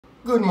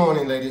Good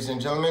morning, ladies and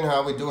gentlemen.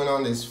 How are we doing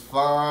on this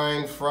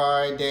fine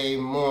Friday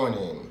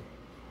morning?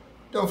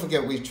 Don't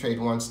forget we trade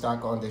one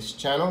stock on this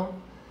channel.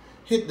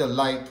 Hit the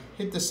like,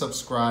 hit the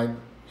subscribe,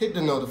 hit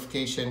the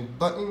notification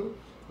button,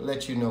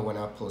 let you know when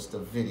I post a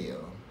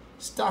video.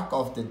 Stock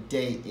of the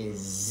day is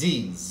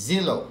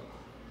Zillow.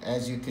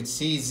 As you could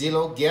see,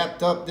 Zillow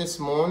gapped up this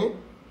morning.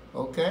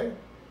 Okay?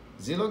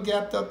 Zillow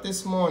gapped up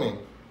this morning.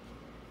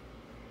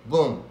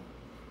 Boom.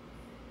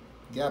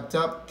 Gapped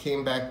up,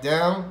 came back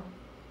down.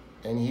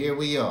 And here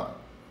we are.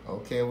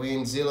 Okay, we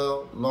in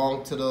Zillow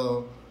long to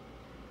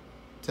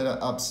the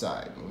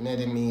upside.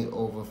 Netted me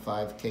over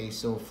 5K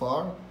so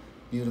far.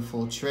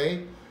 Beautiful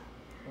trade.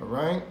 All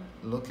right,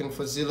 looking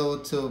for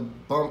Zillow to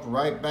bump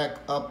right back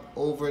up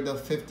over the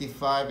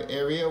 55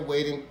 area,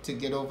 waiting to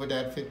get over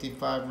that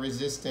 55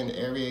 resistant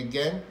area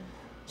again.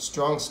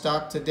 Strong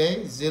stock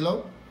today,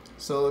 Zillow.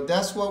 So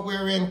that's what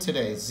we're in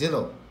today,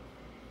 Zillow.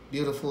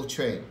 Beautiful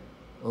trade.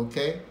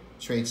 Okay.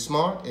 Trade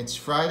smart. It's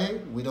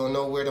Friday. We don't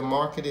know where the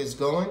market is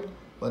going,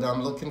 but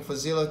I'm looking for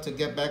Zillow to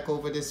get back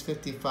over this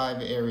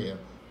 55 area.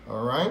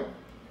 All right.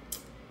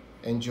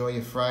 Enjoy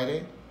your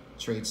Friday.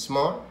 Trade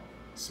smart,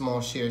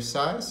 small share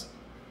size,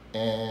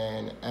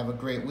 and have a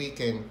great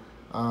weekend.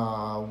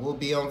 We'll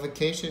be on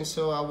vacation,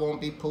 so I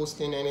won't be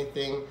posting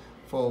anything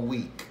for a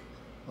week.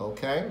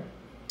 Okay.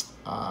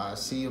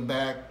 See you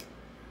back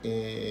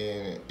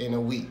in a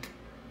week.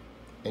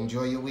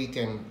 Enjoy your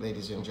weekend,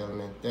 ladies and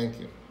gentlemen. Thank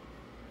you.